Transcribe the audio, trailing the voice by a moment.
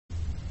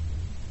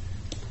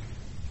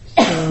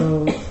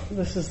So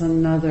this is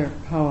another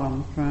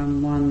poem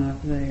from one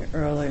of the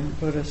early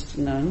Buddhist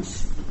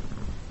nuns.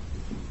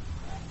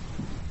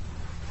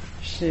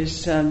 She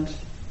says,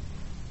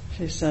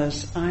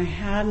 I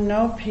had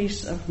no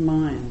peace of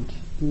mind,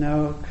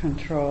 no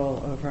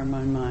control over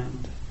my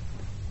mind.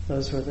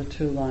 Those were the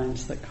two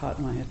lines that caught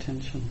my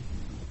attention.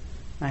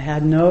 I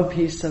had no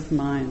peace of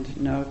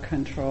mind, no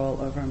control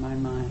over my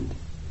mind.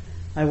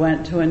 I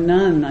went to a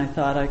nun I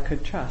thought I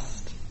could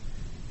trust.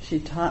 She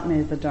taught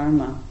me the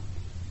Dharma,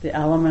 the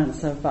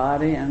elements of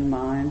body and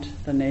mind,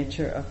 the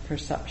nature of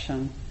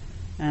perception,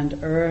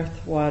 and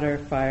earth, water,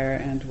 fire,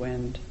 and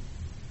wind.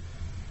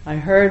 I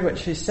heard what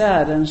she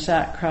said and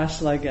sat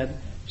cross-legged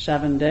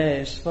 7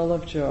 days, full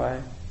of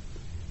joy.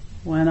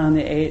 When on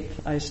the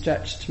 8th I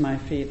stretched my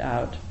feet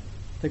out,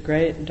 the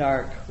great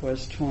dark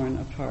was torn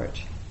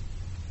apart.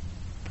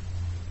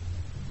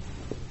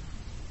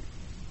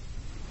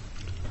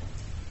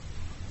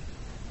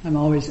 I'm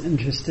always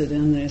interested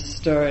in these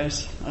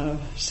stories of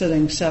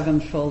sitting 7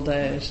 full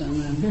days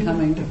and then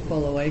coming to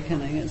full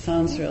awakening. It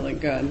sounds really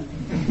good.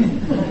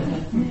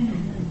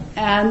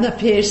 And the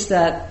piece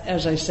that,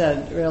 as I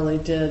said, really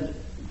did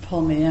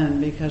pull me in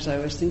because I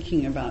was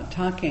thinking about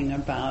talking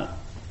about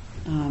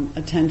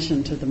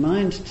attention to the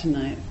mind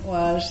tonight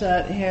was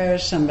that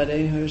here's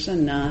somebody who's a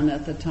nun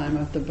at the time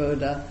of the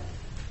Buddha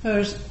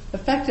who's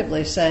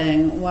effectively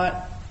saying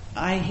what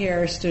I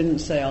hear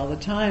students say all the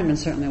time, and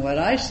certainly what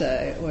I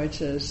say,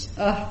 which is,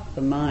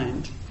 the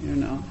mind,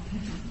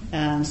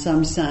 and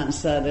some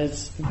sense that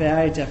it's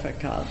very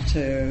difficult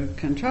to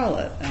control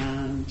it.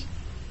 And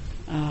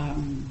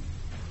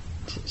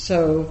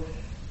so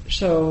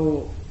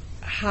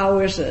how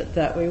is it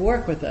that we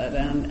work with it?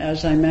 And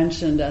as I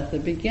mentioned at the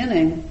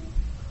beginning,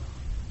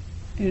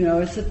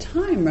 it's a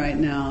time right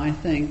now, I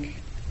think.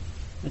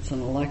 It's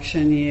an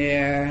election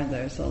year,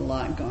 there's a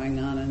lot going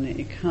on in the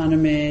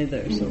economy,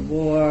 there's a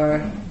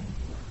war.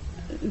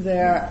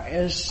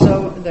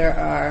 There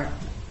are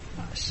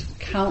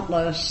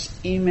countless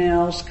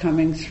emails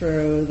coming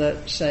through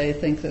that say,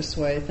 think this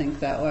way,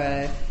 think that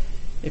way.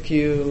 If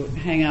you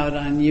hang out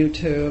on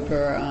YouTube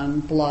or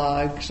on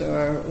blogs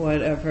or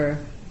whatever,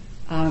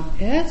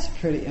 it's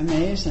pretty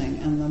amazing,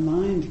 and the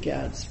mind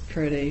gets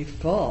pretty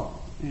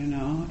full,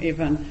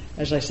 Even,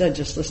 as I said,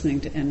 just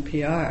listening to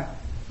NPR,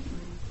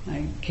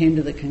 I came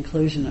to the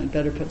conclusion I'd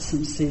better put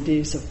some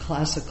CDs of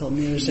classical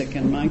music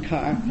in my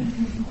car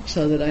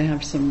so that I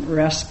have some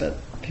respite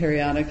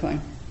periodically.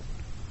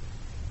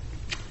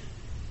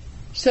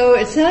 So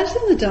it says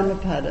in the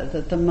Dhammapada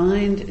that the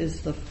mind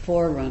is the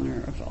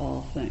forerunner of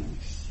all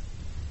things.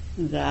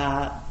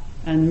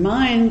 And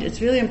mind,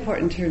 it's really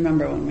important to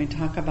remember when we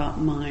talk about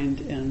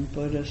mind in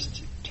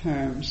Buddhist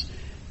terms,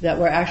 that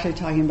we're actually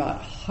talking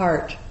about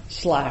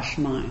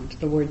heart/mind.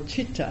 The word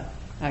citta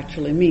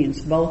actually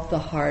means both the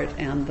heart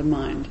and the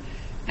mind.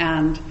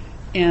 And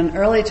in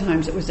early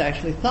times it was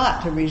actually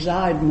thought to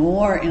reside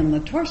more in the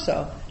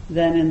torso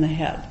than in the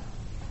head.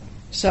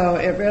 So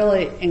it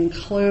really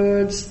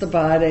includes the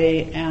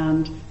body,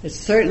 and it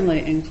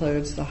certainly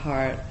includes the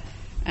heart.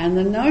 And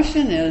the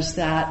notion is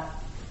that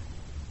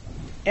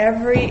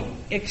every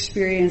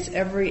experience,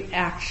 every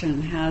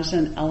action has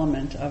an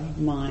element of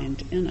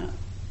mind in it.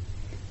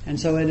 And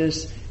so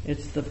it's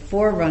the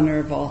forerunner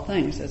of all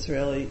things. It's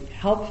really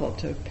helpful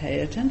to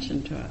pay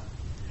attention to it.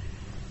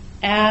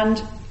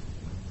 And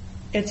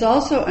it's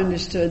also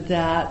understood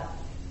that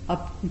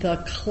the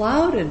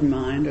clouded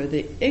mind, or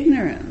the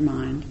ignorant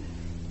mind,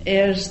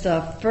 is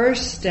the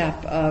first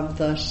step of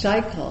the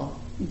cycle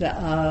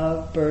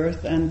of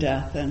birth and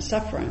death and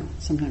suffering,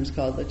 sometimes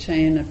called the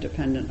chain of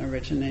dependent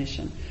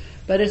origination.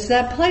 But it's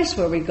that place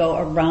where we go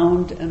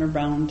around and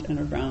around and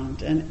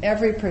around, and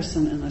every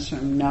person in this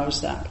room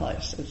knows that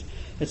place.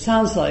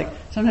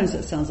 Sometimes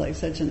it sounds like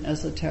such an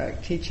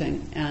esoteric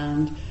teaching,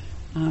 and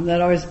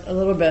that always a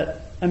little bit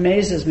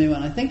amazes me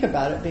when I think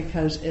about it,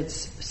 because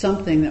it's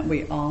something that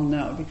we all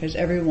know, because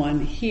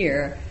everyone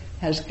here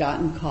has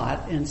gotten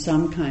caught in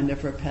some kind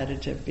of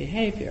repetitive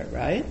behavior,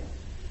 right?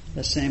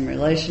 The same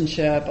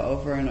relationship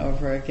over and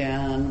over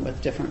again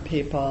with different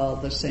people,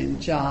 the same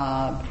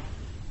job,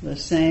 the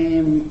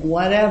same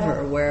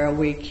whatever, where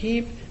we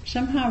keep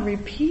somehow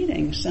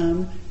repeating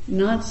some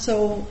not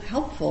so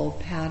helpful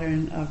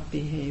pattern of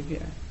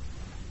behavior.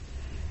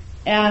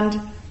 And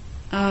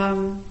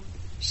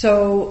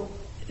so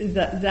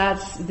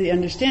that's the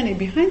understanding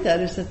behind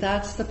that, is that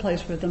that's the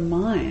place where the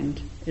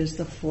mind is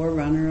the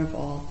forerunner of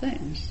all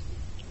things.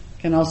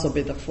 It can also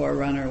be the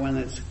forerunner when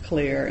it's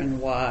clear and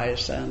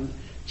wise and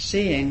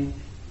seeing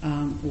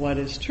what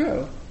is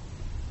true.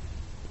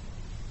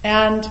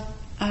 And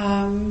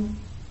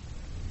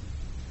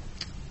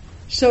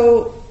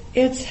so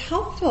it's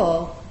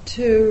helpful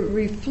to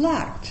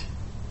reflect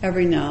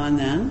every now and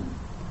then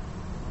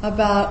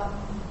about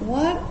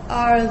what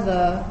are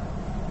the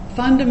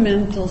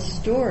fundamental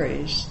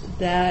stories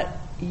that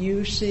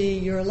you see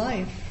your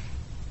life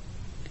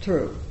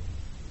through.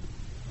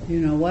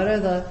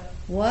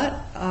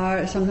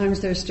 Sometimes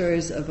there's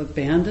stories of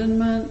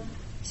abandonment,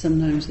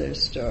 Sometimes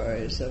there's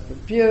stories of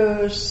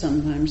abuse,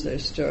 sometimes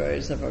there's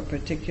stories of a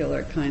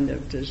particular kind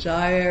of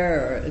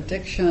desire or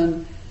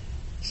addiction.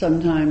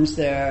 Sometimes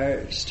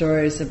there are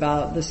stories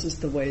about this is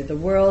the way the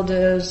world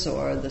is,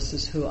 or this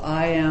is who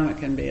I am. It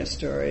can be a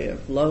story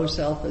of low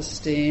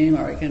self-esteem,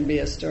 or it can be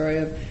a story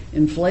of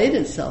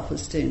inflated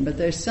self-esteem. But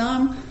there's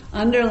some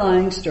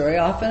underlying story.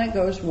 Often it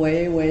goes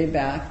way, way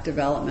back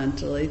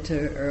developmentally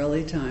to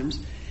early times.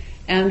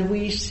 And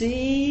we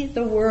see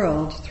the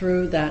world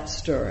through that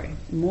story,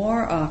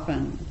 more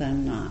often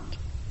than not.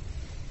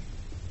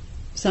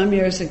 Some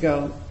years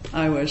ago,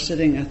 I was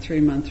sitting a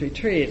 3-month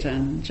retreat,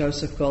 and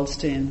Joseph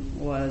Goldstein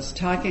was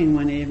talking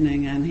one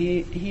evening, and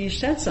he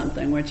said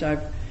something which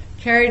I've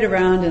carried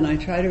around and I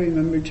try to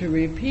remember to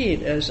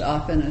repeat as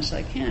often as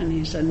I can.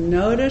 He said,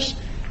 notice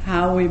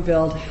how we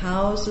build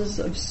houses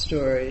of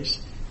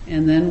stories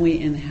and then we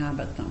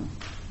inhabit them.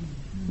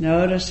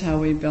 Notice how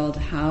we build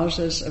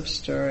houses of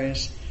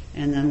stories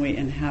and then we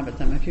inhabit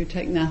them. If you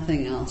take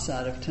nothing else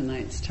out of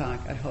tonight's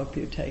talk, I hope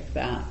you take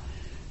that,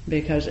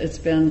 because it's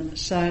been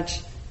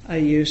such a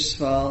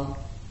useful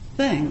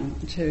thing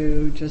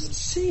to just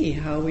see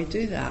how we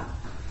do that.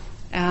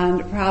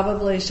 And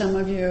probably some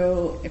of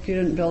you, if you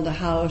didn't build a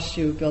house,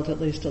 you built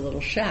at least a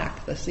little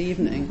shack this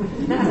evening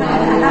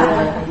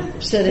while you were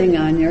sitting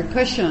on your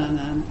cushion.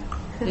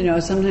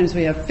 And, sometimes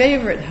we have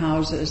favorite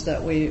houses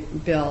that we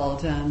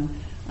build, and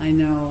I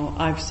know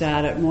I've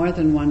sat at more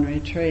than one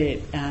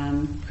retreat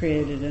and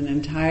created an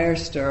entire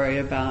story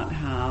about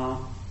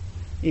how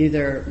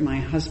either my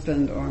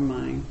husband or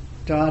my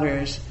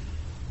daughters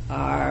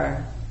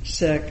are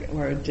sick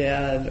or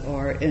dead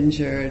or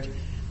injured.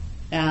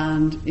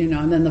 And,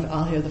 and then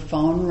I'll hear the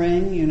phone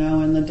ring,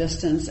 in the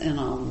distance, and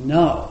I'll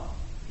know,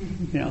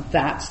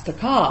 that's the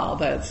call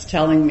that's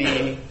telling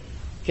me,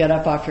 get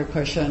up off your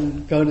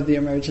cushion, go to the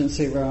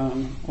emergency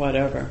room,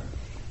 whatever.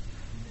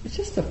 It's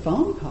just a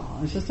phone call.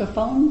 It's just a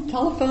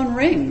telephone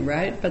ring,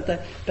 right? But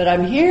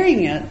I'm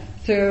hearing it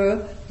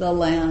through the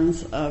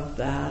lens of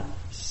that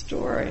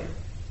story.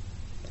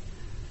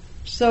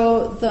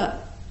 So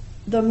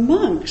the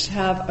monks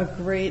have a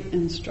great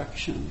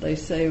instruction. They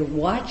say,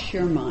 watch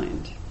your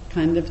mind,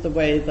 kind of the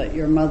way that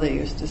your mother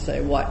used to say,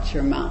 watch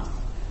your mouth.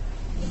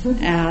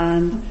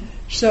 And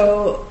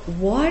so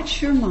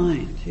watch your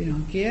mind,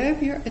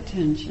 give your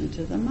attention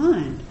to the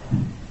mind.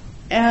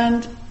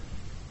 And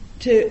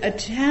to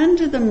attend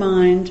to the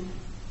mind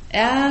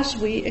as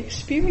we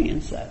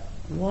experience it.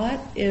 What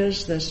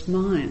is this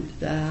mind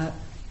that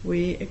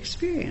we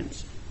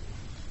experience?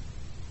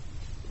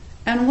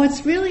 And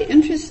what's really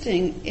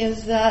interesting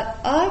is that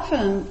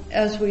often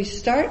as we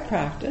start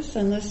practice,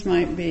 and this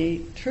might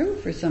be true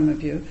for some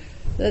of you,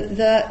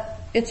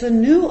 that it's a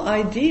new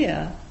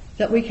idea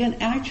that we can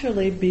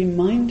actually be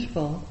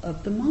mindful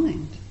of the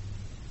mind.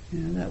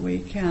 That we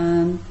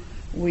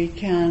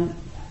can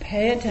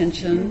pay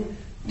attention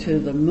to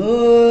the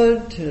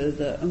mood, to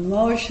the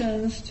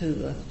emotions, to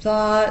the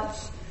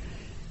thoughts.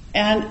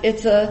 And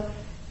it's a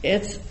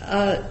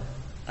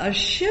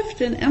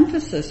shift in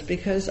emphasis,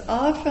 because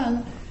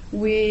often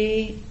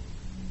we,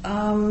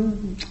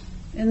 in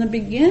the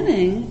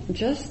beginning,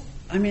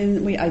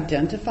 we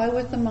identify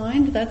with the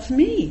mind, that's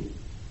me.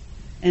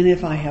 And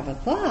if I have a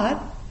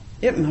thought,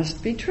 it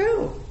must be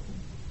true.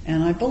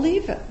 And I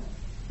believe it.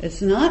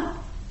 It's not,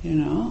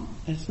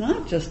 it's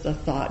not just a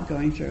thought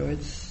going through,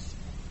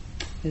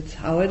 it's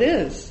how it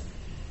is.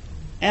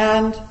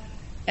 And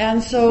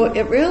so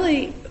it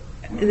really,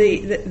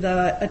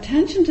 the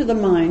attention to the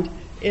mind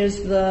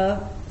is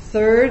the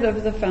third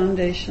of the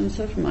foundations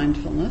of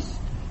mindfulness.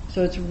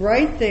 So it's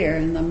right there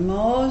in the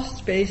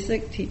most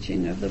basic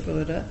teaching of the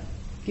Buddha.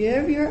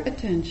 Give your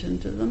attention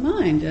to the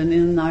mind. And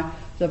in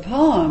the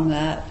poem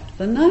that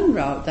the nun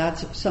wrote,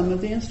 that's some of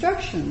the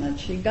instruction that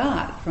she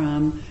got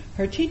from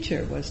her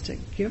teacher, was to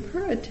give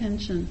her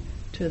attention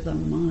to the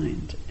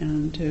mind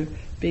and to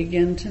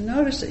begin to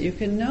notice it. You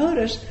can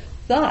notice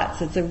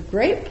thoughts. It's a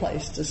great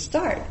place to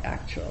start,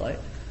 actually.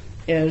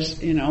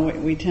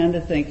 We tend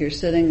to think you're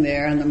sitting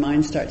there and the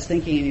mind starts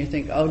thinking and you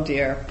think, oh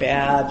dear,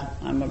 bad,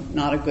 I'm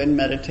not a good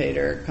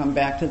meditator, come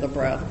back to the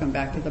breath, come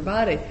back to the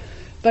body.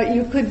 But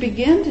you could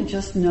begin to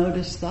just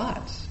notice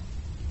thoughts.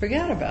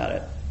 Forget about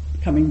it.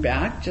 Coming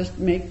back, just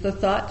make the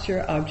thoughts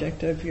your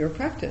object of your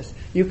practice.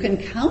 You can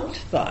count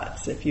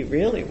thoughts if you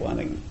really want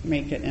to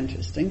make it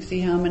interesting.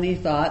 See how many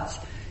thoughts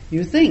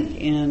you think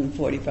in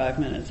 45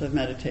 minutes of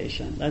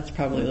meditation. That's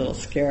probably a little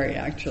scary,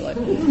 actually.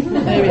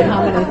 Maybe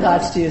how many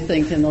thoughts do you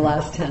think in the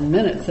last 10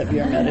 minutes of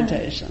your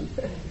meditation?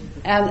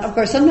 And of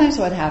course, sometimes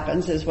what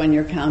happens is when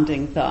you're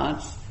counting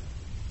thoughts,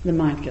 the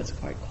mind gets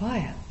quite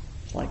quiet.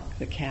 It's like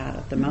the cat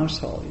at the mouse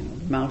hole.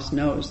 The mouse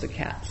knows the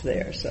cat's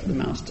there, so the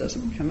mouse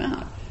doesn't come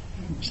out.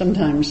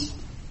 Sometimes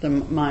the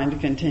mind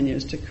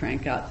continues to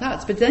crank out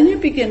thoughts. But then you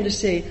begin to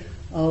see,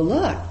 oh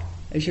look,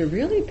 as you're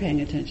really paying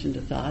attention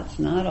to thoughts,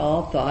 not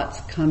all thoughts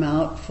come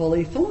out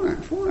fully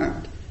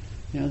formed.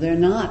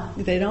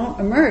 They don't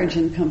emerge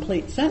in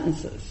complete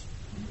sentences.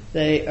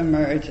 They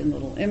emerge in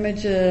little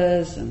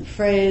images and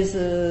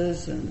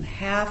phrases and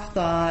half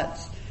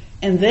thoughts,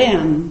 and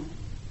then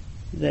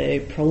they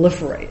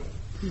proliferate.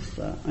 It's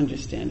the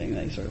understanding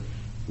they sort of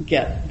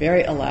get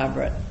very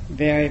elaborate,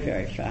 very,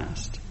 very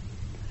fast.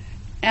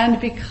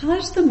 And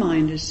because the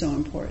mind is so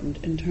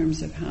important in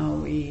terms of how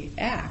we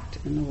act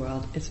in the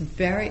world, it's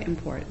very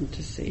important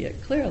to see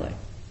it clearly.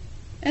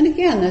 And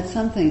again, that's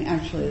something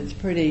actually that's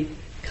pretty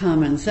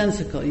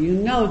commonsensical. You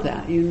know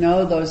that. You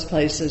know those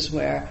places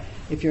where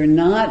if you're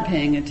not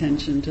paying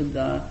attention to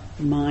the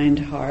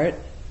mind-heart,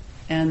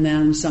 and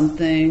then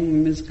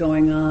something is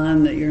going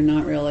on that you're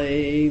not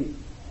really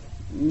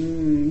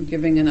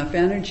giving enough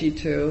energy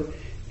to,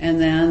 and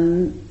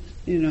then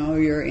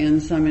you're in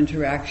some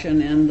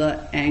interaction and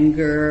the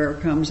anger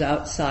comes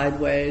out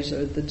sideways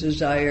or the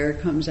desire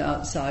comes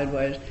out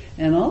sideways,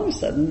 and all of a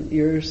sudden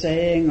you're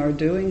saying or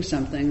doing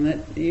something that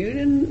you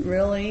didn't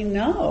really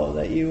know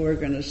that you were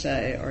going to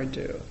say or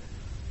do.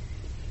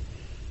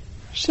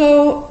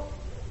 So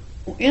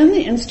in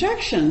the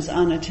instructions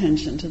on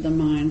attention to the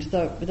mind,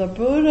 the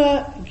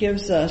Buddha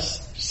gives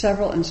us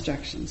several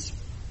instructions.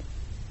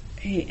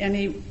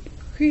 He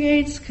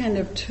creates kind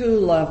of two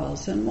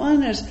levels, and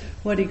one is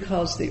what he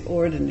calls the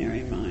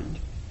ordinary mind.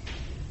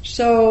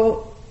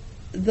 So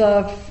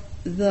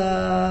and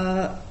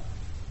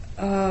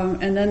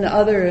then the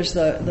other is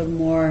the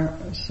more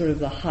sort of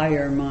the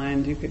higher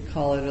mind, you could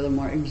call it, or the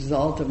more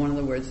exalted. One of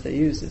the words they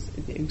use is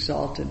the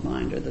exalted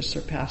mind or the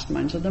surpassed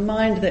mind. So the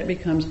mind that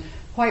becomes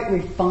quite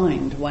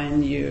refined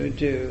when you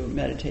do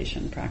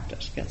meditation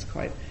practice, gets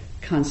quite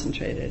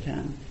concentrated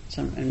and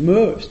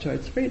moves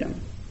towards freedom.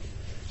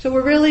 So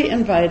we're really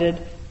invited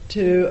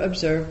to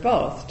observe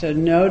both, to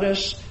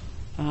notice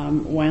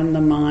when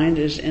the mind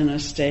is in a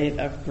state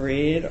of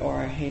greed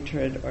or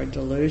hatred or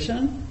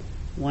delusion,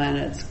 when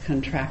it's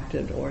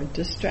contracted or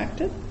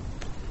distracted,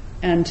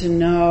 and to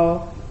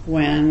know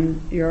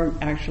when you're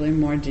actually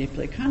more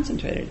deeply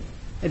concentrated.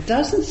 It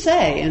doesn't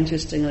say,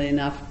 interestingly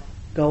enough,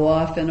 go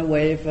off in a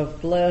wave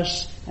of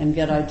bliss and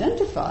get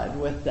identified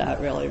with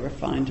that really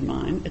refined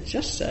mind. It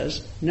just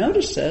says,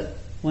 notice it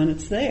when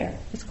it's there.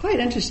 It's quite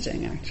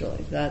interesting,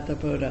 actually, that the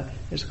Buddha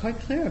is quite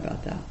clear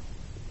about that.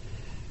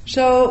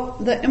 So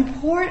the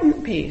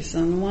important piece,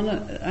 and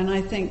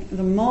I think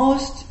the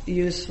most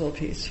useful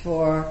piece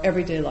for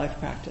everyday life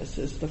practice,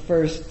 is the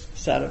first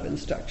set of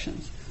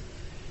instructions.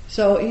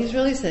 So he's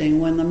really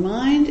saying when the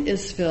mind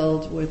is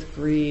filled with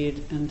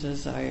greed and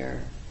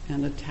desire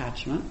and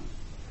attachment,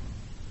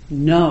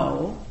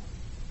 know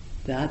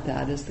that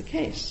that is the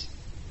case.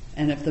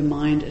 And if the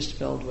mind is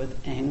filled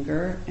with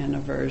anger and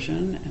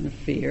aversion and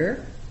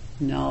fear,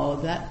 know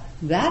that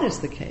that is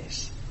the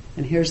case.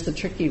 And here's the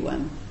tricky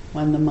one.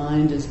 When the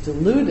mind is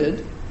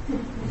deluded,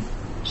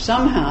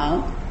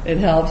 somehow it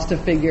helps to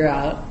figure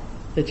out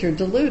that you're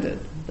deluded,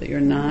 that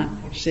you're not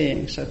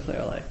seeing so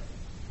clearly.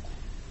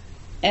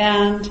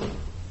 And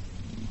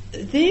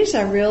these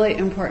are really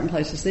important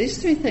places. These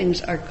three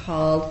things are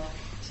called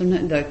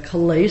sometimes the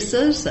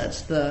kilesas,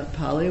 that's the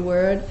Pali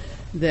word.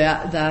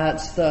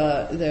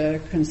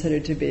 They're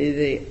considered to be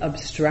the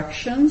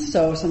obstructions.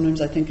 So sometimes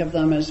I think of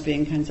them as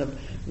being kinds of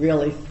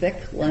really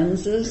thick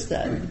lenses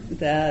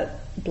that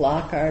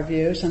block our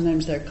view.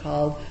 Sometimes they're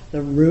called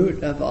the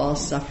root of all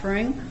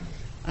suffering,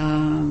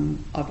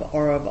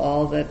 of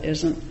all that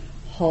isn't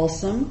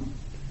wholesome.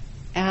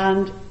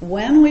 And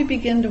when we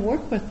begin to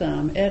work with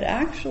them, it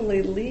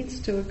actually leads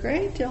to a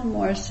great deal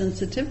more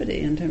sensitivity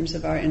in terms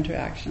of our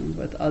interaction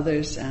with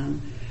others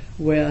and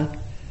with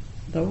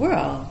the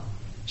world.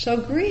 So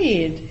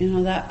greed,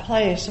 that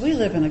place, we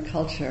live in a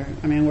culture,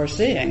 we're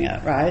seeing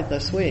it, right,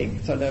 this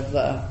week, sort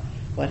of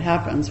what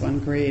happens when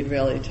greed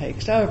really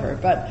takes over.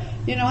 But,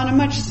 on a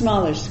much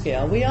smaller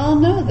scale, we all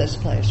know this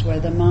place where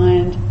the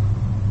mind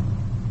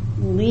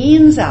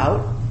leans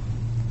out.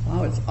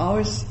 Oh, it's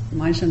always,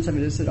 my sense of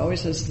it is it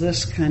always has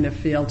this kind of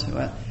feel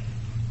to it.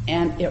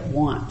 And it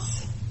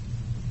wants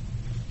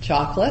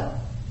chocolate,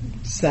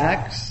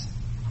 sex,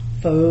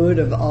 food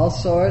of all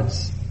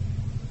sorts,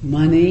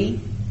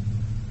 money,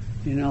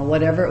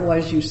 whatever it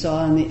was you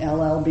saw in the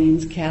LL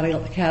Bean's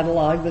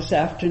catalog this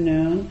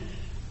afternoon,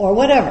 or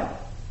whatever.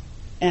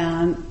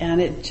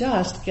 And it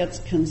just gets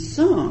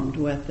consumed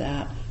with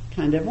that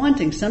kind of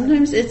wanting.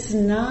 Sometimes it's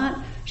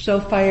not so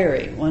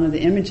fiery. One of the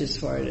images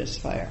for it is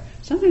fire.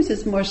 Sometimes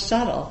it's more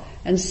subtle.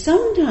 And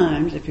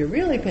sometimes, if you're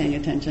really paying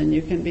attention,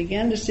 you can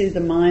begin to see the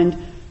mind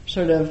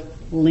sort of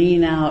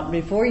lean out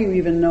before you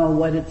even know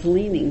what it's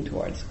leaning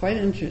towards. Quite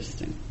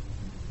interesting.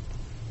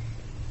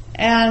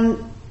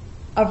 And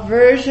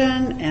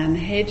aversion and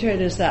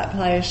hatred is that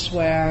place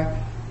where,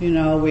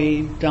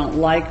 we don't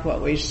like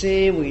what we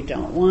see, we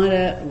don't want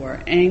it,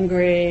 we're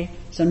angry,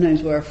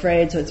 sometimes we're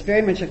afraid, so it's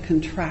very much a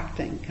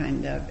contracting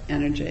kind of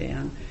energy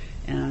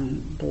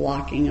and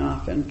blocking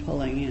off and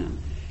pulling in.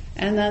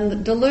 And then the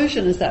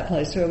delusion is that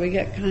place where we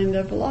get kind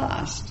of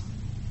lost.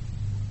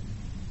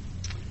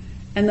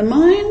 And the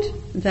mind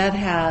that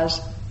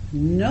has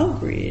no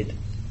greed,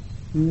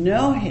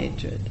 no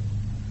hatred,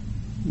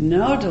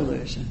 no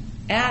delusion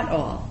at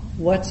all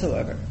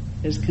whatsoever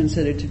is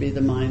considered to be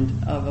the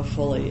mind of a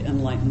fully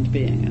enlightened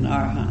being, an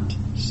arhat.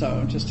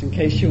 So just in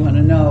case you want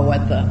to know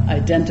what the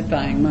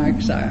identifying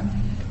marks are,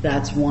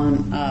 that's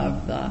one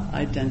of the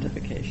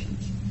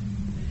identifications.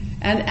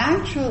 And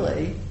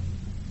actually,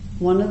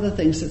 one of the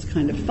things that's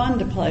kind of fun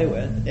to play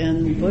with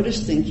in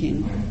Buddhist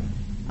thinking,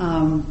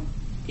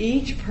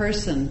 each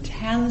person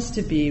tends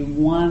to be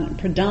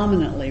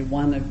predominantly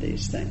one of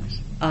these things.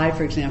 I,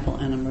 for example,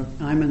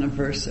 I'm an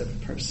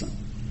aversive person.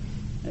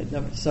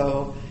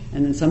 So,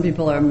 and then some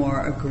people are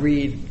more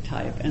agreed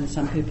type, and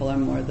some people are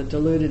more the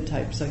deluded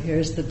type. So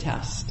here's the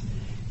test.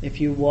 If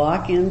you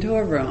walk into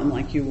a room,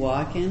 like you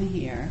walk in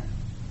here,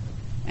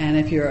 and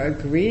if you're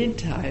agreed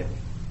type,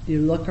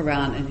 you look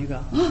around and you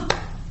go, oh,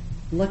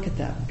 look at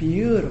that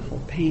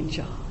beautiful paint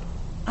job.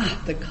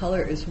 The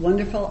color is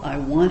wonderful. I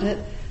want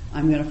it.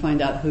 I'm going to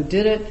find out who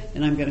did it,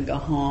 and I'm going to go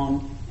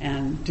home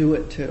and do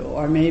it too.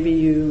 Or maybe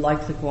you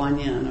like the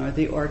guanyin or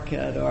the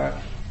orchid or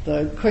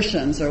the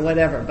cushions or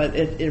whatever, but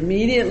it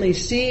immediately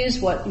sees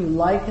what you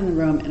like in the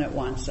room and it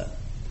wants it.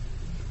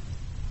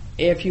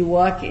 If you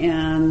walk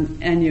in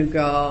and you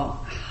go,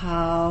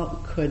 how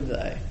could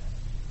they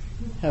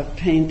have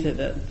painted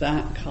it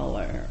that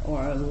color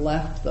or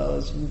left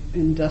those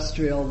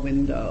industrial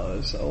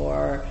windows,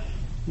 or,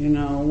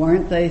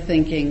 weren't they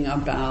thinking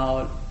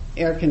about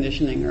air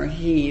conditioning or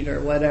heat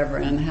or whatever,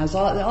 and has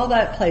all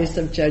that place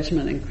of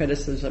judgment and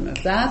criticism.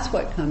 If that's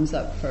what comes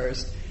up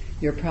first,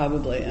 you're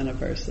probably an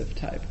aversive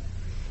type.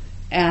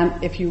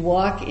 And if you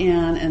walk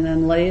in and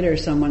then later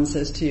someone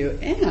says to you,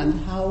 and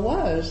how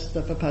was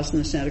the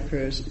Vipassana Santa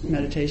Cruz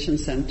Meditation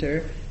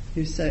Center?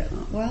 You say,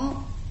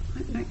 well,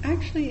 I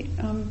actually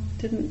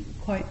didn't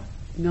quite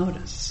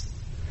notice.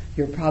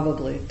 You're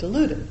probably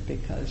deluded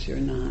because you're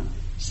not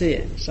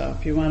seeing. So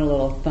if you want a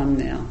little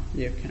thumbnail,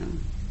 you can.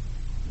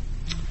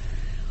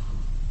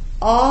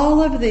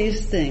 All of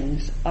these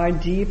things are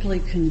deeply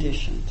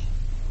conditioned.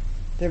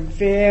 They're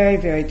very,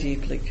 very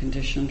deeply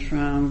conditioned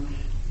from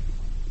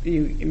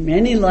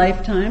many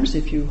lifetimes,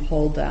 if you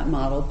hold that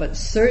model, but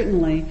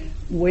certainly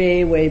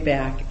way, way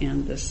back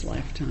in this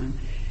lifetime.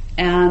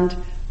 And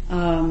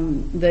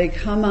they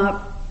come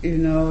up,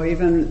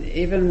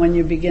 even when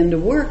you begin to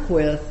work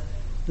with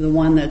the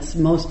one that's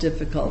most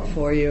difficult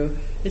for you,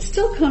 it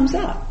still comes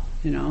up.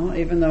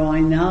 Even though I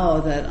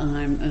know that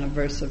I'm an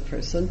aversive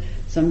person,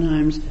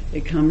 sometimes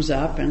it comes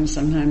up and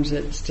sometimes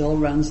it still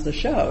runs the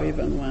show,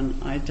 even when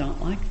I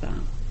don't like that.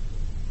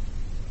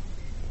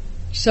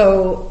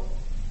 So,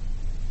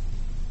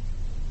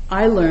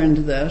 I learned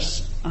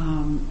this,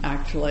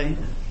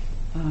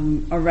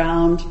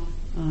 around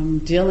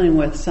dealing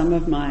with some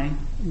of my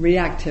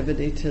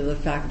reactivity to the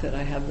fact that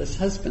I have this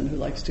husband who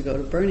likes to go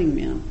to Burning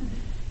Man.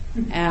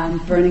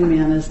 And Burning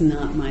Man is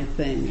not my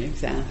thing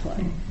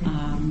exactly,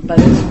 but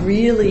it's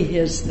really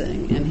his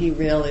thing, and he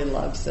really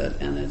loves it,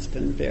 and it's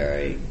been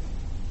very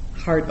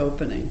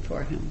heart-opening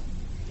for him.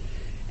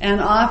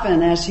 And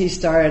often as he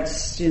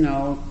starts,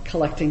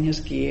 collecting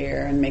his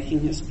gear and making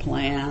his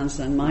plans,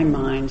 and my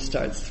mind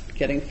starts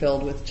getting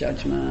filled with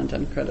judgment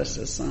and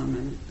criticism,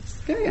 and it's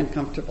very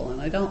uncomfortable,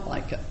 and I don't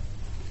like it.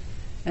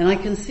 And I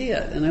can see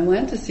it. And I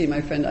went to see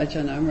my friend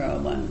Ajahn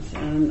Amaro once,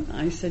 and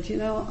I said,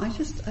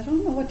 I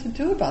don't know what to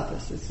do about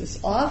this. It's this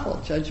awful,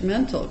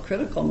 judgmental,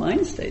 critical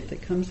mind state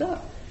that comes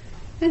up.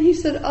 And he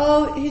said,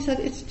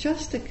 it's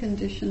just a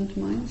conditioned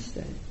mind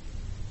state.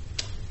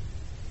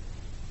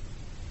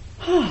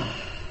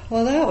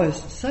 Well, that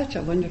was such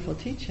a wonderful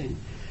teaching,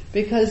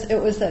 because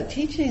it was that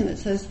teaching that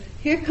says,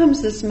 here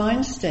comes this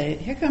mind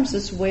state, here comes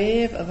this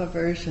wave of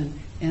aversion,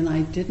 and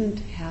I didn't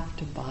have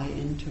to buy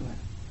into it.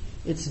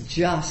 It's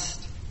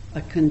just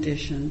a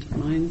conditioned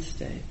mind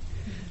state.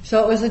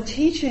 So it was a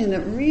teaching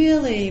that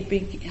really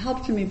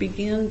helped me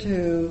begin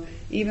to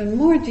even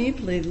more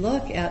deeply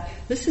look at,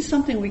 this is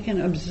something we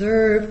can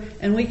observe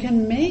and we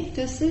can make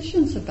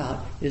decisions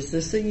about. Is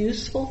this a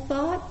useful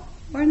thought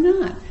or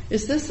not?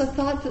 Is this a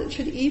thought that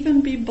should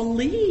even be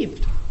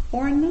believed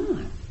or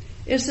not?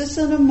 Is this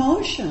an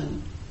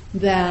emotion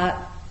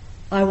that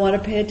I want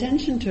to pay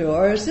attention to?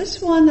 Or is this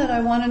one that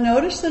I want to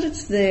notice that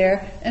it's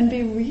there and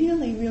be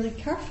really, really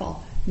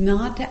careful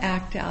not to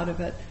act out of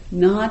it,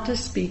 not to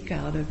speak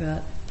out of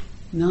it,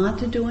 not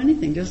to do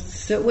anything. Just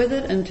sit with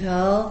it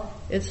until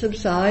it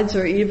subsides,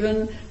 or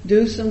even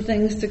do some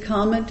things to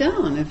calm it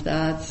down if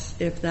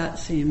that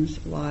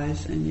seems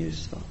wise and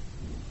useful.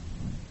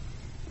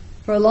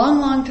 For a long,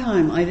 long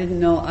time, I didn't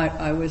know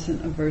I was an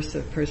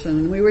aversive person.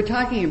 And we were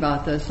talking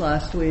about this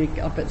last week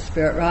up at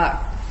Spirit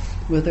Rock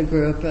with a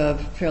group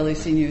of fairly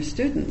senior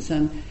students.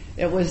 And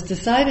it was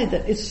decided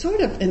that it's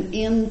sort of an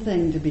in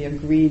thing to be a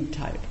greed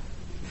type.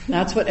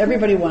 That's what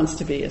everybody wants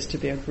to be, is to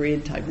be a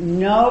greed type.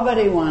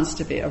 Nobody wants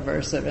to be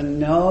aversive, and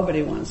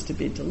nobody wants to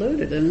be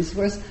deluded. And of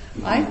course,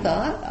 I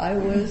thought I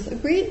was a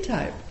greed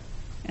type.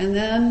 And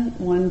then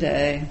one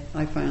day,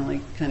 I finally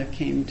kind of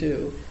came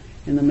to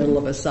in the middle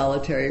of a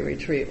solitary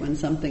retreat when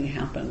something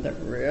happened that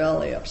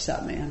really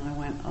upset me. And I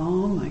went,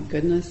 oh my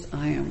goodness,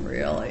 I am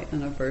really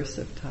an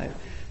aversive type.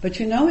 But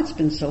it's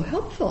been so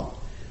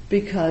helpful,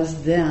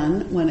 because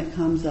then when it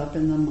comes up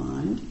in the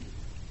mind,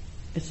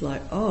 it's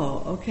like,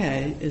 oh,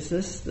 okay, this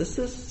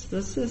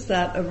is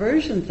that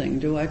aversion thing.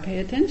 Do I pay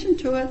attention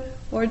to it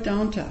or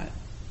don't I?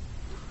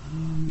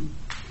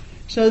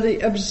 So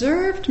the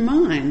observed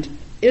mind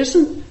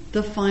isn't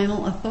the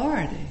final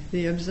authority.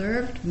 The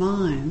observed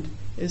mind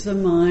is a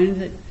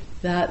mind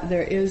that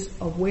there is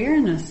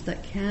awareness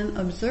that can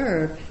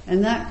observe,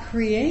 and that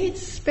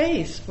creates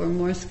space for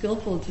more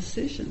skillful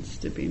decisions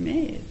to be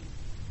made.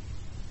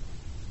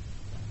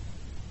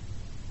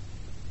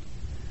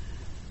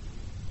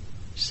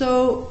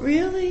 So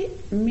really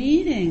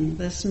meeting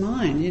this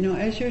mind,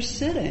 as you're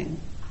sitting,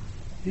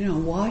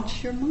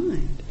 watch your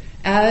mind.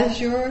 As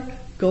you're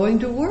going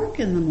to work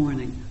in the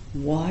morning,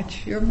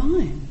 watch your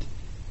mind.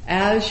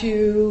 As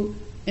you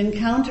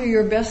encounter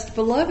your best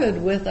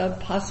beloved with a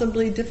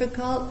possibly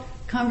difficult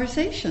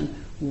conversation,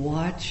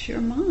 watch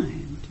your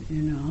mind,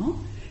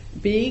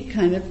 Be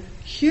kind of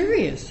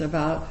curious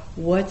about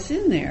what's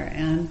in there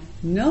and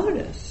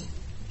notice,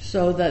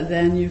 so that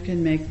then you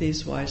can make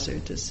these wiser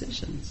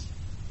decisions.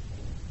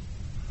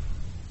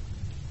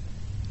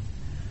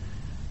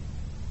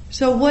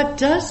 So what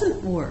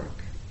doesn't work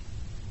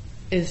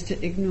is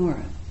to ignore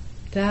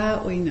it.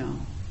 That we know.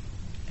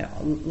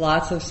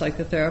 Lots of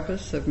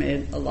psychotherapists have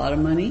made a lot of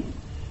money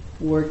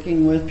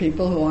working with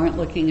people who aren't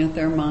looking at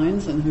their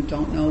minds and who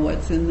don't know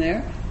what's in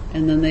there,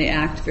 and then they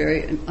act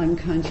very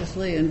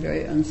unconsciously and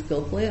very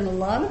unskillfully. And a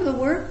lot of the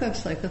work of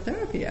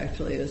psychotherapy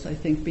actually is, I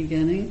think,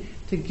 beginning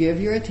to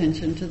give your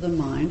attention to the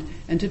mind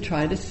and to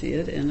try to see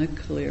it in a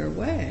clear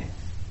way,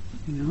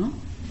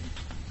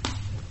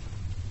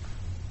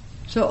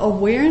 So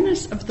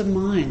awareness of the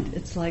mind,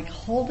 it's like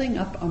holding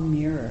up a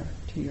mirror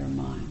to your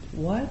mind.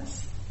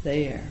 What's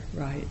there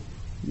right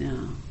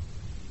now?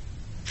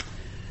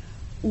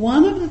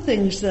 One of the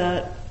things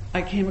that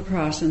I came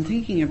across in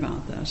thinking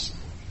about this,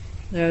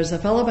 there's a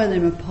fellow by the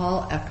name of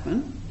Paul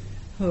Ekman,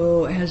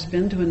 who has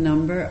been to a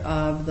number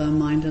of the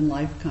Mind and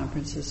Life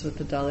conferences with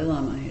the Dalai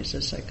Lama. He's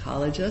a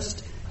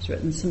psychologist. He's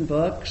written some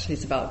books.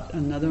 He's about a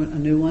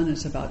new one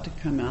is about to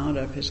come out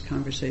of his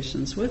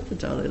conversations with the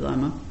Dalai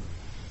Lama.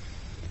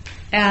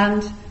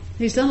 And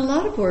he's done a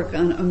lot of work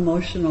on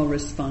emotional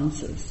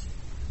responses,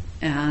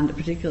 and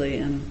particularly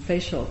in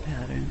facial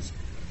patterns.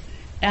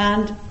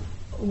 And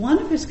one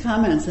of his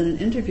comments in an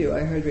interview I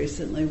heard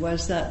recently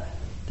was that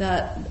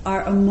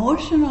our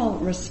emotional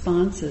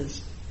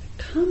responses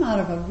come out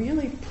of a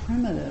really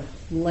primitive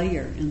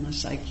layer in the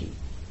psyche.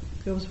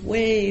 It goes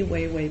way,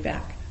 way, way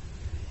back.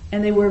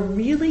 And they were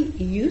really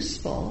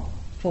useful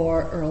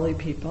for early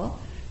people,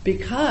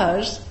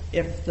 because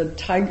if the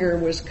tiger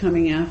was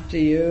coming after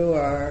you,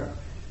 or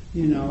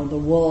the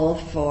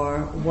wolf or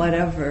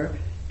whatever,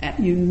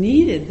 you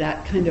needed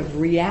that kind of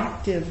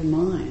reactive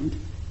mind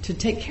to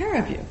take care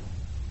of you.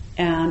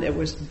 And it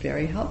was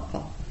very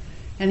helpful.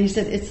 And he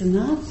said, it's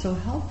not so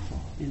helpful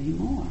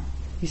anymore.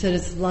 He said,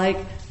 it's like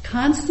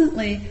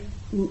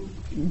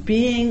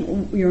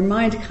your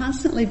mind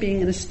constantly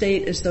being in a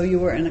state as though you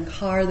were in a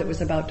car that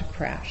was about to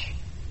crash.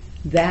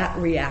 That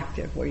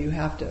reactive, where you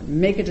have to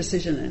make a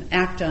decision and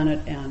act on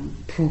it,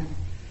 and poof.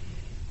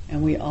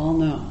 And we all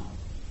know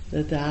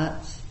that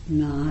that's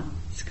not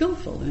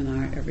skillful in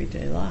our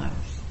everyday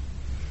lives.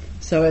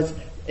 So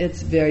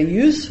it's very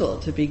useful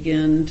to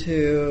begin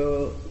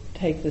to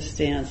take the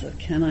stance of,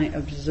 can I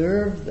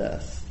observe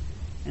this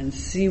and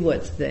see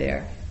what's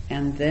there,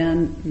 and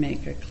then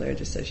make a clear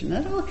decision.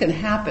 That all can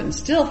happen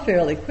still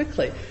fairly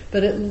quickly,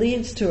 but it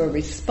leads to a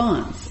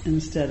response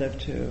instead of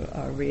to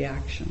a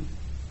reaction.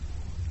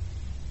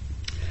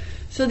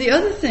 So the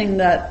other thing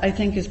that I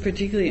think is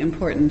particularly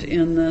important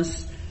in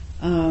this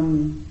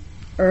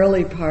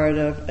early part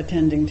of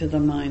attending to the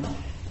mind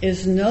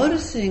is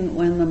noticing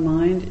when the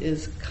mind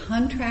is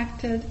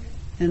contracted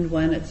and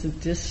when it's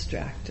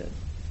distracted.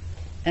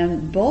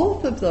 And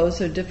both of those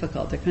are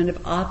difficult. They're kind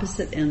of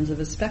opposite ends of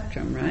a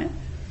spectrum, right?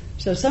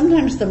 So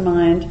sometimes the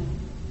mind,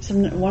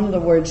 one of the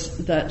words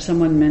that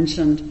someone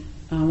mentioned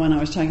when I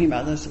was talking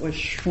about this was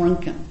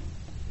shrunken.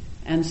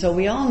 And so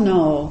we all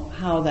know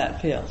how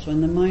that feels.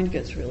 When the mind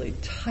gets really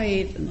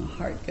tight and the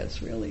heart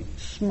gets really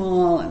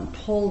small and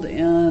pulled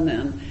in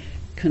and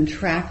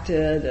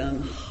contracted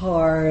and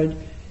hard,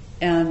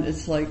 and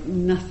it's like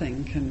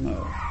nothing can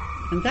move.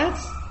 And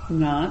that's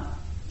not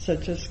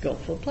such a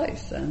skillful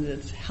place, and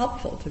it's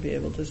helpful to be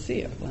able to see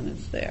it when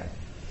it's there.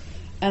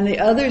 And the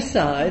other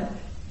side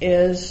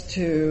is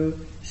to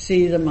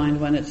see the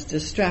mind when it's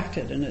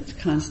distracted and it's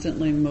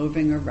constantly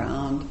moving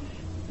around,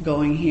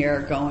 going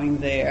here, going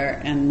there,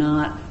 and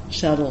not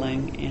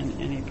settling in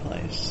any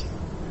place.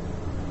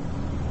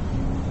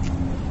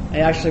 I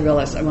actually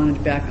realized I want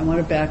to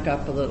back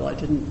up a little. I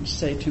didn't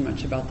say too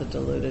much about the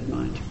deluded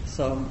mind.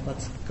 So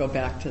let's go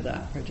back to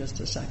that for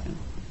just a second.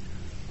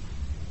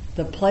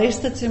 The place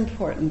that's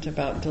important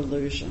about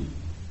delusion,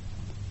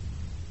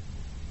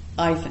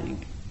 I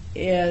think,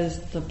 is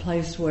the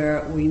place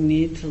where we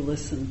need to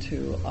listen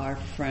to our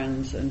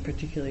friends, and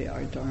particularly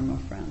our Dharma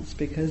friends,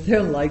 because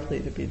they're likely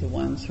to be the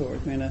ones who are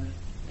going to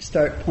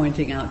start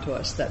pointing out to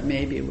us that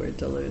maybe we're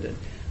deluded.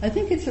 I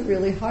think it's a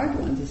really hard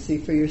one to see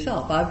for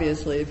yourself.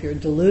 Obviously, if you're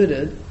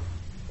deluded,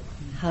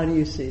 how do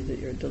you see that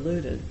you're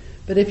deluded?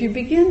 But if you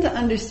begin to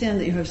understand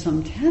that you have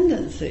some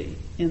tendency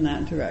in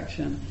that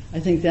direction, I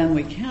think then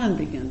we can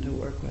begin to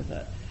work with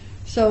it.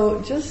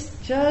 So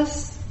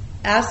just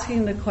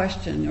asking the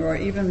question or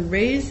even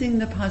raising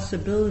the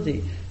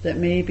possibility that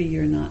maybe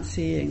you're not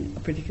seeing a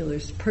particular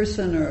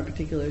person or a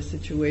particular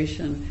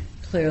situation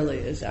clearly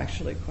is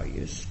actually quite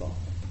useful.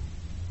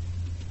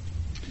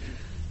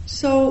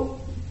 So,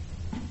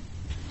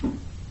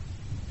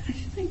 I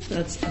think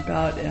that's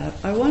about it.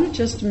 I want to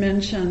just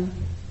mention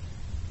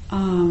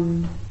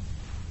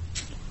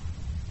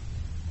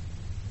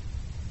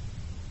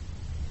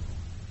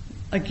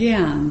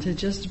again, to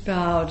just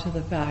bow to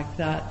the fact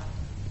that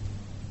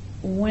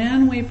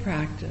when we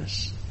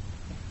practice,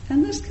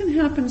 and this can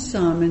happen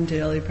some in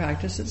daily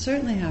practice, it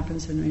certainly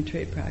happens in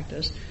retreat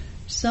practice,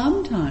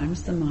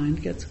 sometimes the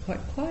mind gets quite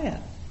quiet.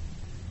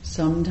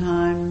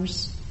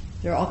 Sometimes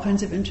there are all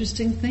kinds of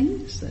interesting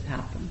things that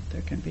happen.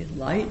 There can be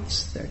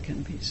lights, there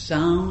can be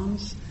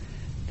sounds,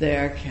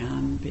 there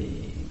can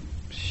be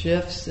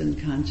shifts in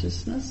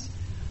consciousness,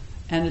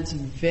 and it's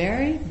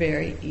very,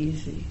 very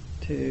easy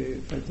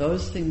for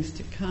those things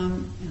to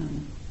come,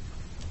 and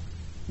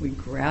we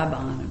grab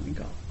on and we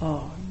go,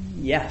 oh,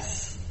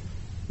 yes,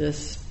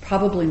 this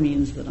probably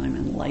means that I'm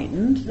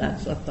enlightened.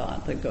 That's a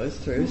thought that goes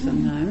through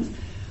sometimes.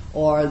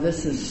 Or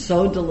this is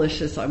so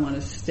delicious, I want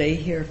to stay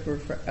here for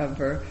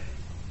forever.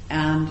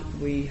 And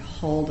we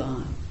hold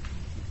on.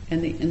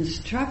 And the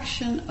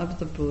instruction of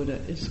the Buddha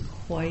is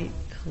quite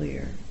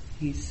clear.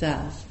 He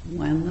says,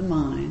 when the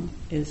mind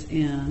is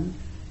in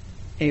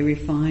a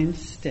refined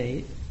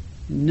state,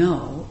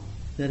 know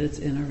that it's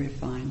in a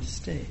refined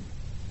state.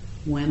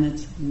 When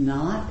it's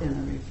not in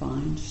a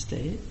refined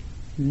state,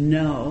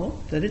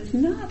 know that it's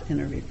not in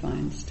a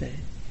refined state.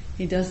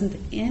 He doesn't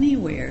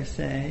anywhere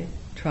say,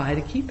 try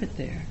to keep it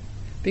there,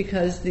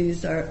 because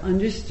these are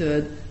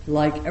understood,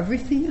 like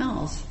everything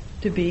else,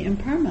 to be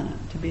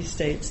impermanent, to be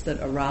states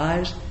that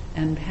arise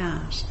and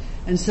pass.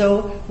 And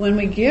so when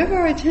we give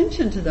our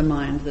attention to the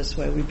mind this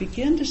way, we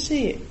begin to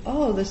see,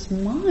 oh, this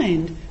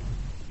mind,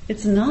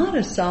 it's not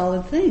a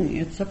solid thing.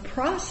 It's a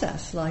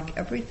process like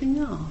everything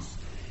else.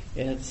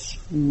 It's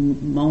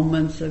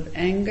moments of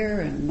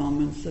anger and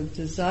moments of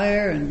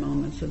desire and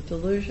moments of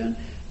delusion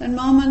and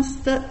moments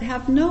that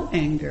have no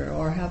anger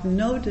or have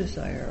no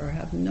desire or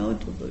have no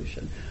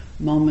delusion.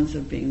 Moments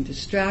of being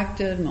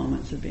distracted,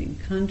 moments of being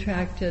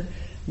contracted,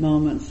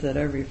 moments that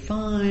are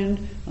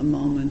refined, a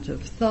moment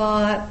of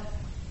thought.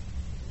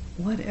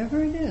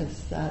 Whatever it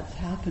is that's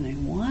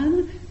happening,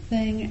 one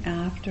thing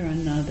after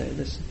another,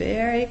 this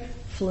very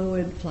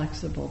fluid,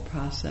 flexible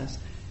process,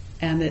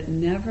 and it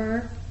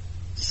never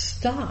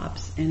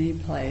stops any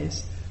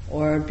place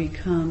or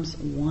becomes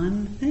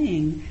one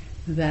thing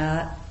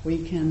that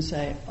we can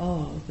say,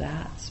 oh,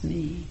 that's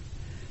me.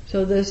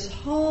 So this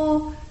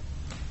whole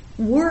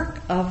work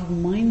of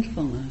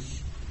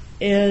mindfulness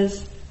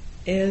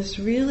is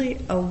really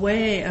a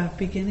way of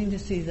beginning to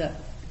see that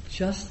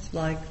just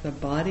like the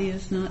body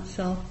is not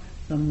self,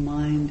 the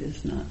mind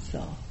is not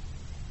self.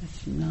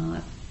 It's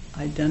not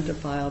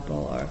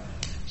identifiable or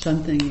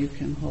something you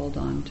can hold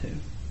on to.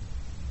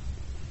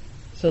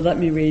 So let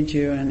me read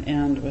you and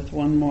end with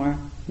one more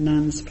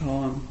nun's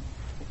poem.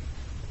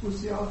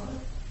 Who's the author?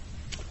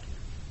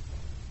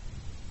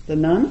 The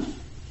nun?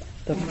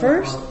 The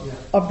first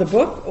of the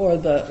book, or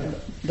the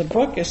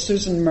book is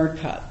Susan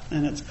Murcutt,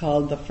 and it's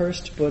called The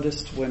First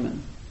Buddhist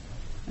Women.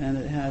 And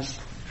it has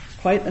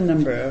quite a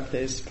number of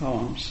these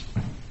poems.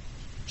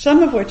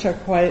 Some of which are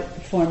quite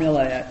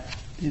formulaic.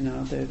 You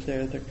know,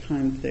 they're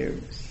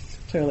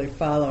clearly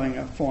following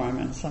a form,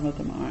 and some of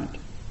them aren't.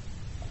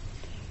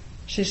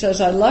 She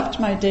says, I left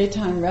my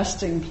daytime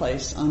resting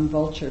place on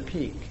Vulture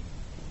Peak.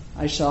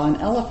 I saw an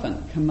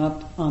elephant come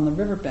up on the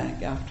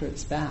riverbank after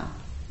its bath.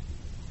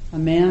 A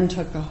man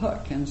took a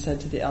hook and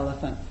said to the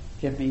elephant,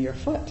 give me your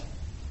foot.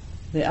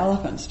 The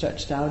elephant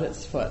stretched out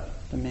its foot.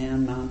 The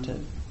man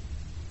mounted.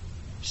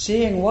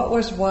 Seeing what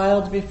was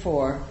wild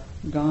before,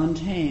 gone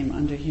tame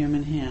under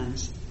human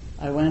hands,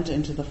 I went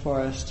into the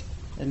forest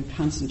and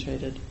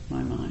concentrated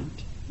my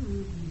mind.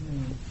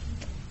 Mm-hmm.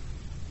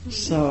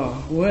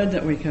 So, would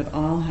that we could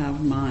all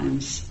have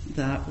minds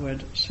that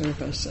would serve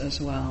us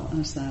as well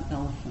as that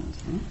elephant.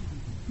 Huh?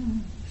 Mm-hmm.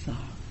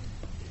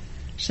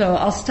 So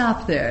I'll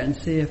stop there and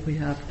see if we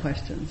have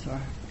questions or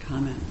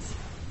comments.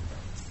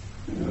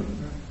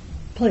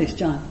 Please,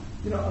 John.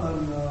 You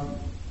know,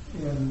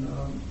 in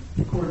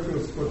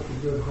Cornfield's book,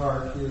 The Good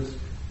Heart,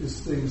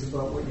 is things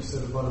about what you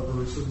said about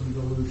aversive and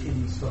delusion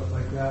and stuff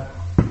like that.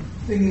 The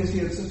thing is, he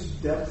had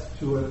such depth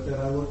to it that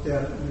I looked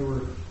at it and there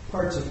were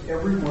parts of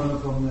every one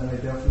of them that I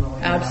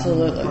definitely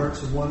Absolutely. am.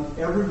 Parts of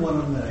every one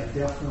of them that I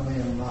definitely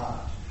am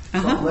not. So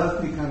it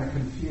left me kind of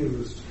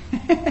confused.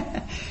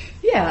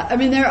 Yeah, I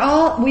mean,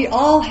 we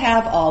all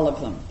have all of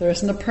them. There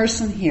isn't a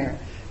person here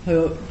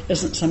who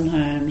isn't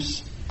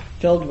sometimes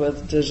filled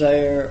with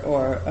desire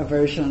or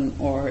aversion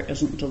or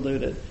isn't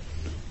deluded.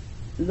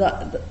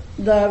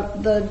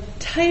 The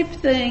type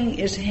thing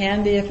is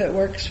handy if it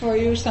works for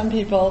you. Some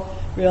people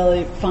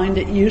really find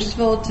it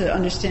useful to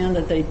understand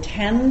that they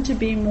tend to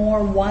be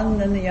more one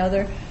than the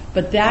other,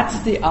 but that's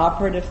the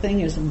operative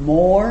thing, is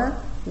more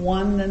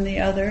one than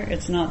the other.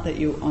 It's not that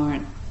you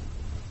aren't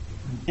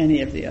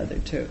any of the other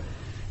two.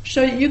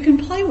 So you can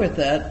play with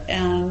it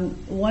and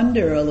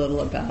wonder a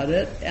little about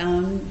it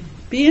and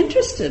be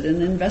interested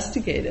and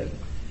investigative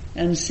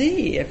and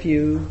see if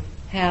you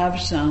have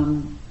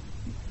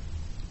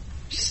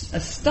a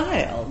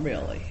style,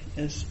 really,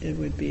 it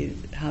would be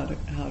how to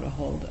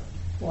hold it.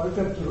 Well, I've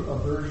got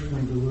aversion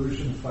and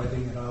delusion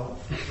fighting it out.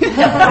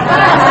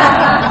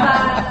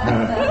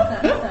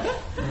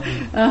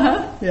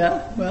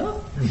 Yeah,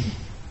 well,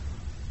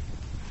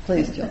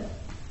 please, Jill.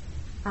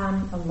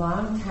 A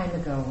long time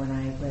ago when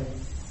I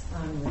was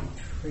on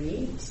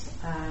retreat,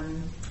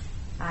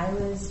 I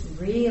was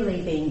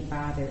really being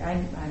bothered.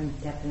 I'm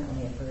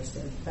definitely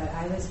aversive, but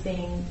I was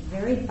being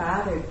very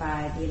bothered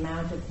by the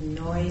amount of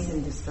noise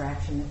and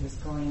distraction that was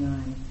going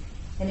on.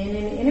 And in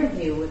an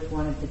interview with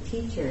one of the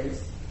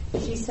teachers,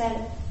 she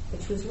said,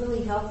 which was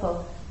really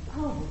helpful,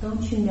 "Oh,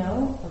 don't you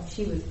know?" Well,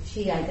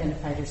 she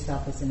identified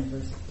herself as an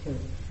aversive too.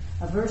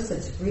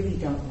 Aversives really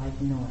don't like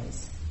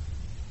noise.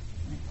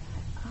 And I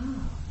thought,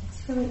 oh,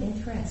 that's really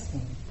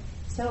interesting.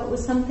 So it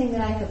was something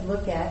that I could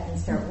look at and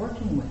start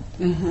working with.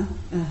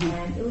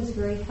 And it was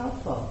very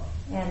helpful.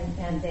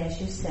 And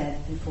as you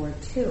said before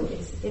too,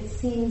 it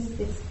seems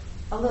it's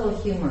a little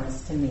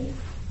humorous to me,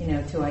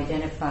 to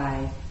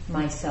identify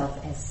myself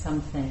as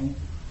something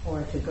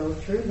or to go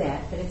through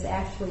that, but it's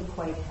actually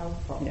quite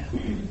helpful.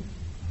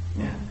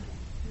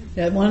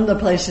 Yeah, one of the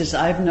places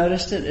I've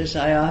noticed it is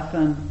I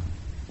often,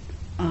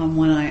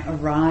 when I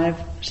arrive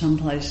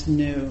someplace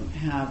new,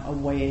 have a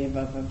wave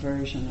of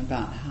aversion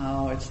about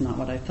how it's not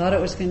what I thought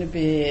it was going to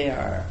be,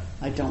 or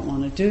I don't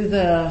want to do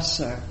this,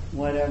 or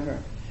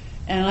whatever.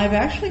 And I've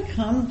actually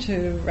come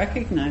to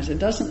recognize it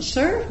doesn't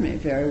serve me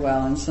very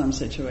well in some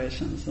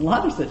situations, a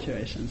lot of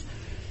situations.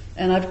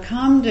 And I've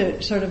come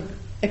to sort of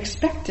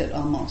expect it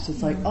almost.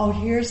 It's like, oh,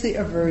 here's the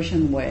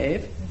aversion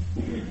wave.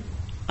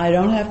 I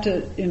don't have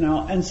to,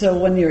 and so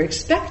when you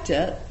expect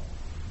it,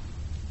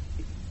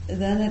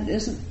 then it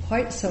isn't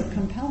quite so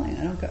compelling.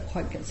 I don't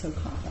quite get so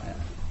caught by it.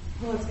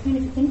 Well, it's kind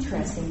of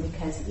interesting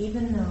because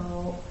even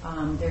though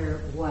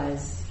there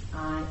was,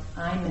 I'm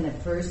an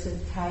aversive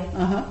type,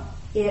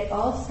 it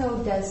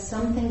also does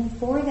something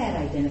for that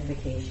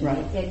identification.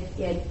 Right.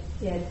 It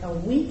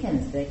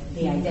weakens the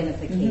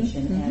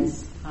identification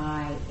as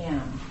I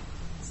am.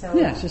 So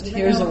yeah, it's just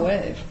here's a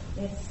wave.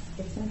 It's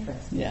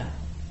interesting. Yeah.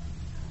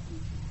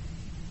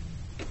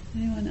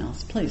 Anyone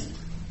else, please?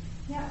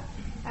 Yeah,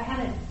 I had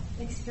an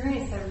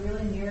experience that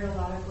really mirrored a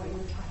lot of what you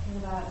were talking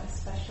about,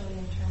 especially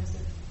in terms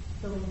of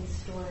building these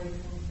stories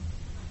and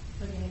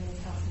forgetting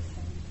these houses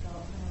that we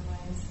built in our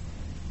minds.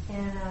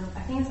 And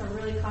I think it's a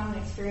really common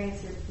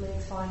experience, your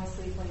legs falling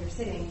asleep while you're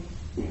sitting.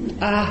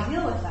 And I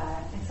deal with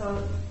that. And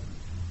so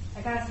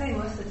I gotta say,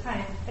 most of the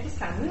time, I just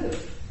kind of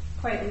move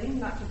quietly,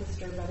 not to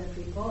disturb other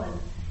people. And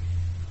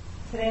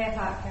today I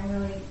thought, I'm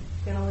really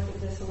going to look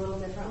at this a little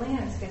differently.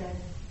 I'm just going to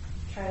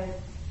try to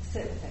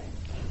sit with it.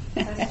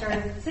 So I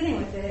started sitting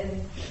with it,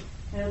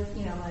 and my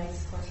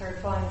legs, of course, started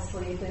falling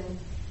asleep. And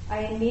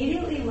I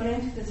immediately went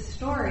into this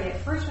story, at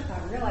first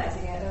without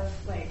realizing it, of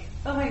like,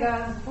 oh my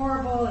God, it's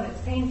horrible and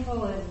it's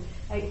painful. And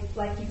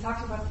like you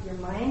talked about your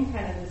mind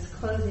kind of is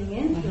closing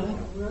in feeling.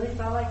 It really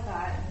felt like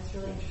that. And it's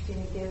really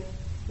interesting to give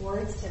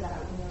words to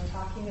that when you were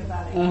talking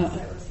about it, because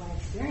that was my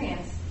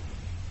experience.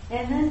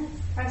 And then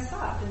I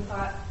stopped and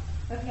thought,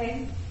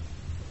 okay,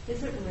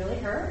 does it really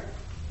hurt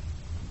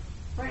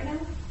right now?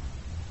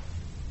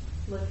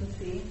 Look and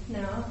see.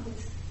 No,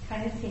 it's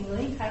kind of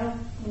tingly, kind of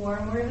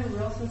warm. What are the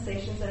real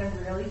sensations that I'm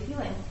really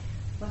feeling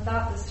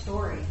without the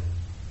story?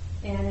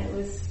 And it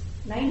was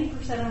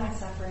 90% of my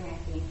suffering, I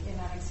think, in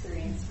that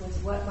experience was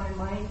what my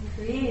mind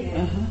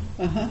created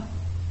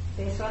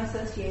based on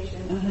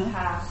association with the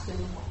past.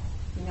 And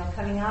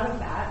coming out of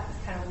that is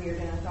kind of weird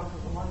and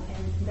uncomfortable,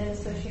 and then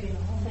associating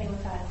the whole thing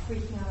with that,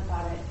 freaking out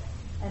about it,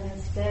 and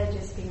instead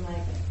just being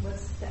like,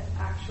 what's the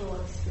actual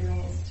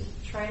experience? To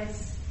try to,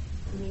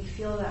 when you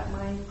feel that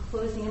mind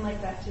closing in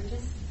like that, to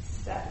just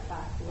step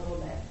back a little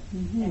bit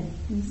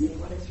and see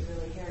what is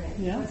really here.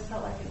 And it always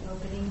felt like an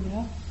opening.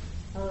 Yeah.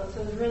 So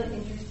it was really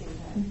interesting to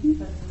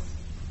put this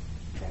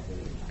directly.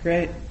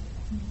 Great.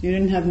 You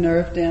didn't have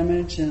nerve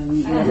damage and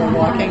you were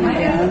walking I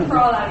again. had to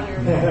crawl out of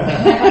here.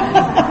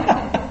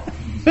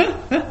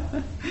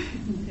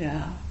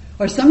 Yeah.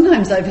 Or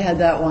sometimes I've had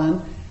that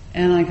one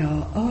and I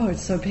go, oh,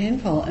 it's so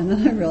painful. And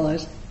then I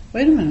realize,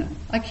 wait a minute,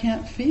 I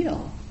can't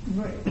feel.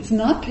 Right. It's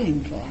not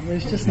painful.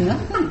 There's just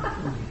nothing.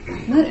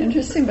 Isn't that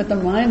interesting? But the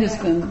mind has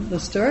been, the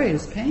story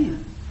is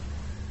pain.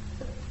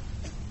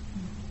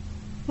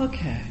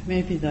 Okay,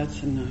 maybe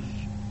that's enough.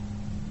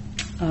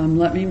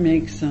 Let me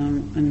make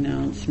some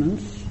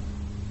announcements.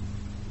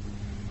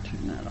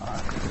 Turn that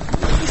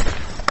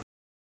off.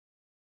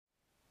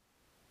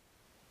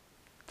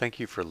 Thank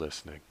you for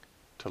listening.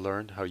 To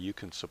learn how you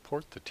can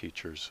support the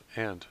teachers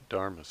and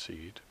Dharma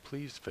Seed,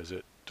 please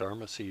visit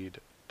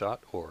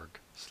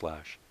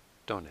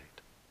dharmaseed.org/donate.